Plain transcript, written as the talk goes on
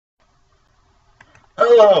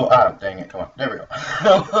Hello! Ah, dang it, come on. There we go.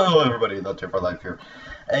 Hello, everybody. The Tip for Life here.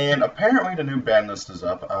 And apparently the new ban list is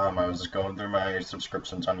up. I was just going through my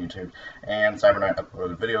subscriptions on YouTube, and Cyberknight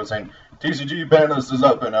uploaded a video saying, TCG Banlist is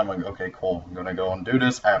up, and I'm like, okay, cool. I'm gonna go and do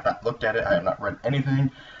this. I have not looked at it. I have not read anything.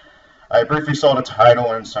 I briefly saw the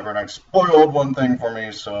title, and Cyberknight spoiled one thing for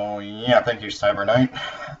me, so yeah, thank you, Cyberknight.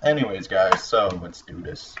 Anyways, guys, so let's do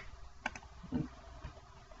this.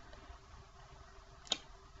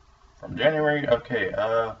 From January, okay,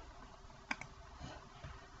 there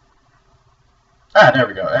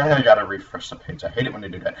we go. I gotta refresh the page. I hate it when they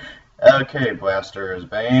do that. Okay, Blaster is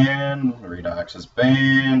banned, Redox is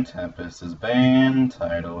banned, Tempest is banned,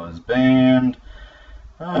 Tidal is banned.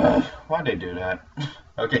 Why'd they do that?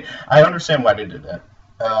 Okay, I understand why they did that.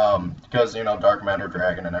 Because, you know, Dark Matter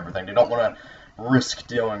Dragon and everything. They don't want to risk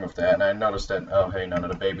dealing with that. And I noticed that, oh, hey, none of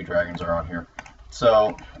the baby dragons are on here.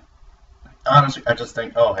 So, honestly, I just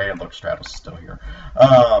think, oh, hey, look, Stratos is still here.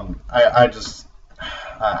 I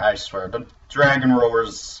swear, the Dragon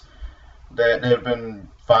Rowers, they've been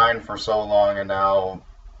fine for so long, and now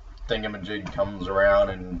Thingamajig comes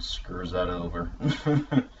around and screws that over.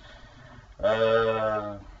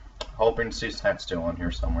 Hoping to see Snap still on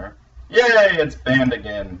here somewhere. Yay, it's banned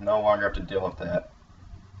again. No longer have to deal with that.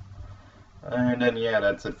 And then, yeah,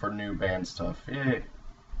 that's it for new ban stuff. Yay.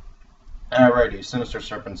 Alrighty, Sinister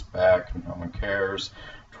Serpent's back. No one cares.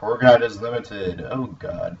 Tour Guide is limited. Oh,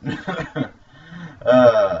 God.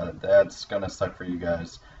 That's gonna suck for you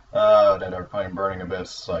guys that are playing Burning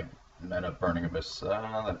Abyss, like meta Burning Abyss.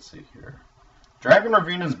 Let's see here. Dragon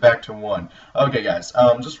Ravine is back to 1. Okay, guys.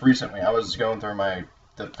 Just recently, I was going through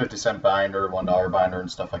the 50-cent binder, $1 binder,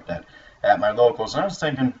 and stuff like that at my locals, and I was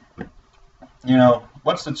thinking, you know,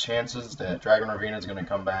 what's the chances that Dragon Ravine is going to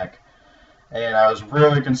come back? And I was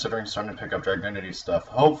really considering starting to pick up Dragunity stuff.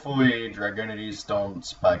 Hopefully, Dragunities don't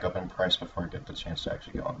spike up in price before I get the chance to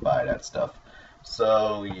actually go and buy that stuff.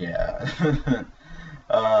 So, yeah.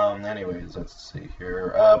 Anyways, let's see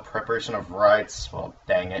here. Preparation of rites. Well,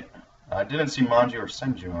 dang it. I didn't see Manji or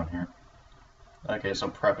Senju on here. Okay, so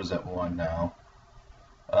prep is at 1 now.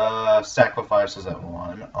 Sacrifice is at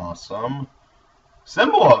 1. Awesome.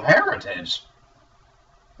 Symbol of Heritage?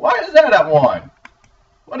 Why is that at 1?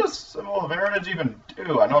 What does Symbol of Heritage even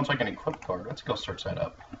do? I know it's like an equip card. Let's go search that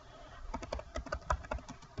up.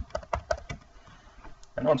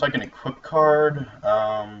 I know it's like an equip card.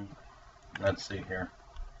 Let's see here.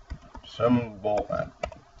 Symbol.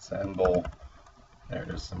 There it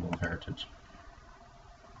is, Symbol of Heritage.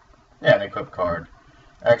 Yeah, an equip card.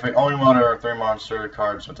 Activate only one or 3 monster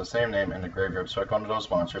cards with the same name in the graveyard. Select one of those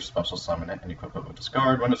monsters, special summon it, and equip it with this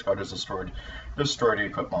card. When this card is destroyed, destroy the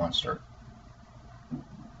equipped monster.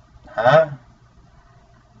 Huh?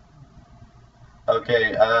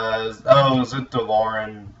 Okay, oh, is it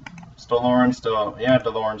DeLorean? Is DeLorean still, yeah,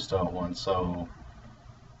 DeLorean's still at 1, so,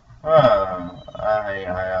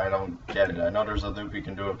 I don't get it. I know there's a loop you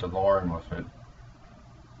can do with DeLorean with it.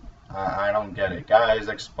 I don't get it. Guys,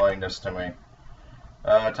 explain this to me.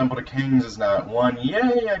 Temple of Kings is not 1.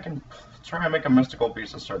 Yay, I can try and make a mystical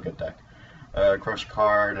beast of circuit deck. Crush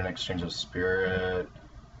card and exchange of spirit.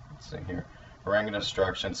 Let's see here. Ring of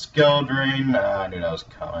Destruction. Skill Drain. I knew that was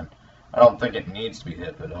coming. I don't think it needs to be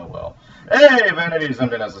hit, but oh well. Hey, Vanity's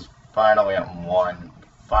Emptiness is finally at 1.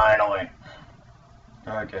 Finally.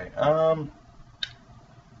 Okay, oh,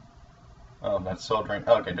 that's Soul Drain.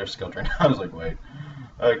 Okay, there's Skill Drain. I was like, wait.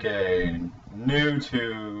 Okay, new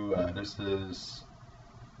to, this is,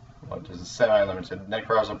 what is it, semi-limited,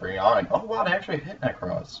 Necros of Brionic. Oh wow, they actually hit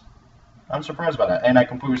Necros. I'm surprised by that, and I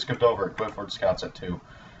completely skipped over it. Clifford Scouts at 2.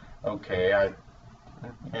 Okay, yeah,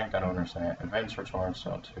 I gotta understand. Advanced Return,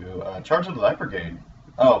 so 2. Charge of the Light Brigade.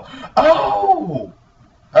 Oh! Oh!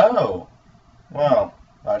 Oh! Wow.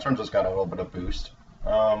 Turns just got a little bit of boost.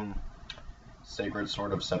 Sacred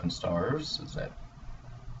Sword of 7 Stars. Is that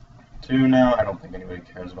 2 now? I don't think anybody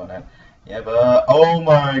cares about that. Yeah, but, oh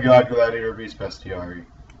my god, Gladiator Beast Bestiary.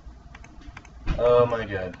 Oh my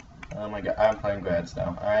god. Oh my god. I'm playing Glads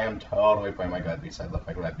now. I am totally playing my Glad Beast. I love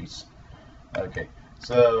my Glad Beast. Okay.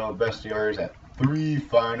 So, Bestiary is at 3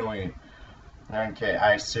 finally. Okay,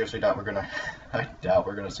 I seriously doubt we're gonna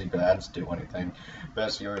see Glads do anything.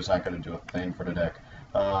 Bestiary is not gonna do a thing for the deck.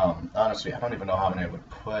 Honestly, I don't even know how many I would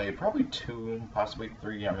play. Probably 2, possibly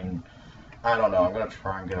 3. I mean, I don't know. I'm gonna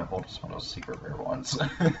try and get a hold of some of those secret rare ones.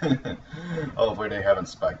 Hopefully they haven't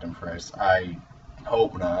spiked in price. I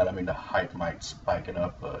hope not. I mean, the hype might spike it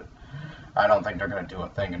up, but I don't think they're gonna do a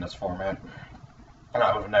thing in this format.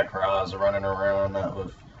 Not with Necros running around, not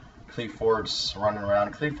with Cleafords running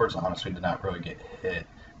around. Cleafords honestly did not really get hit.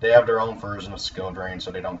 They have their own version of Skill Drain, so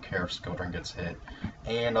they don't care if Skill Drain gets hit.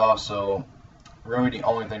 And also, really the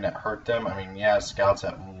only thing that hurt them. I mean, yeah, Scout's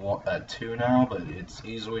at 2 now, but it's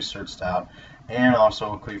easily searched out. And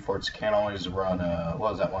also, Queeforts can't always run,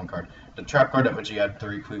 what was that one card? The trap card at which you add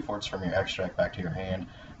 3 Queeforts from your extract back to your hand.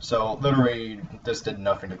 So, literally, this did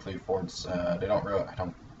nothing to Queeforts. They don't really, I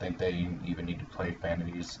don't think they even need to play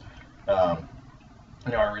Vanities.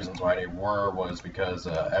 The only reasons why they were was because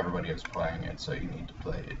everybody is playing it, so you need to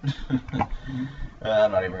play it.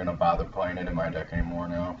 I'm not even going to bother playing it in my deck anymore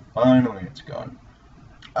now. Finally, it's gone.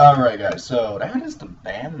 Alright guys, so that is the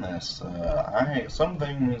ban list. Some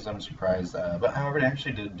things I'm surprised, but however, they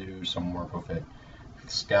actually did do some work with it.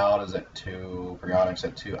 Scout is at 2, Brionics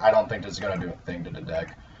at 2. I don't think this is going to do a thing to the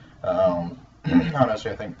deck.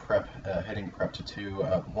 Honestly, I think hitting prep to 2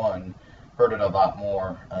 at 1 hurt it a lot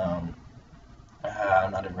more.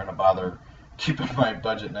 I'm not even going to bother keeping my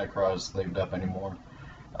budget Necros slaved up anymore.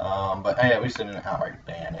 But hey, at least they didn't outright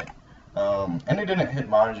ban it. And they didn't hit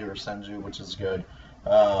Manju or Senju, which is good.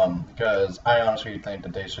 Because I honestly think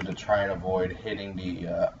that they should try and avoid hitting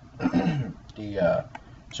the the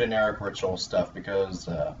generic ritual stuff, because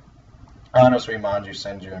honestly, Manju,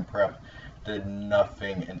 Senju, and Prep did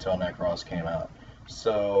nothing until Necros came out.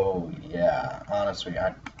 So yeah, honestly,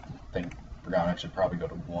 I think Brionic should probably go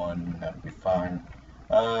to 1. That would be fine.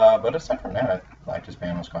 But aside from that, I like this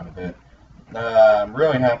ban quite a bit. I'm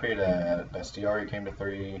really happy that Bestiari came to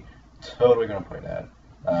 3. Totally gonna play that.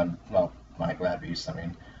 Well, my Glad Beast. I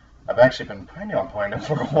mean, I've actually been planning on playing them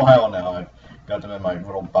for a while now. I've got them in my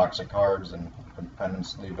little box of cards and been planning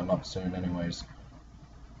to leave them up soon, anyways.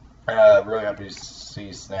 Really happy to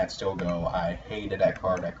see Snat still go. I hated that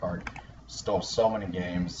card. That card stole so many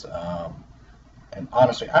games. And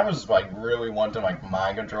honestly, I was like really wanting like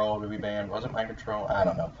Mind Control to be banned. Was it Mind Control? I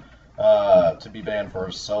don't know. To be banned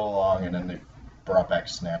for so long, and then they brought back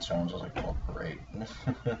Snatch. I was like, well, great.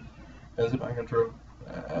 Is it Mind Control?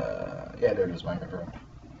 Yeah, there it is, Mind Control.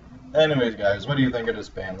 Anyways, guys, what do you think of this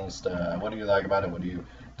ban list? What do you like about it? What do you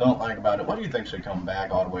don't like about it? What do you think should come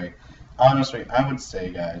back all the way? Honestly, I would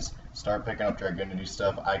say, guys, start picking up Dragonity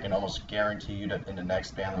stuff. I can almost guarantee you that in the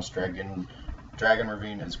next ban list, Dragon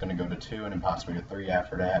Ravine is going to go to 2 and then possibly to 3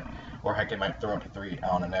 after that. Or heck, they might throw it to 3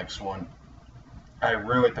 on the next one. I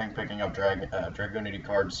really think picking up Dragonity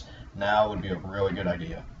cards now would be a really good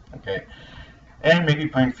idea. Okay? And maybe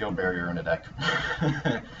playing Field Barrier in the deck.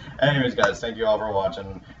 Anyways, guys, thank you all for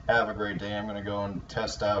watching. Have a great day. I'm going to go and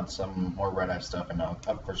test out some more Red Eyes stuff, and I'll,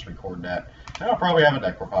 of course, record that. And I'll probably have a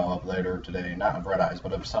deck profile up later today. Not of Red Eyes,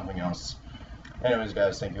 but of something else. Anyways,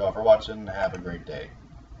 guys, thank you all for watching. Have a great day.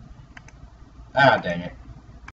 Ah, dang it.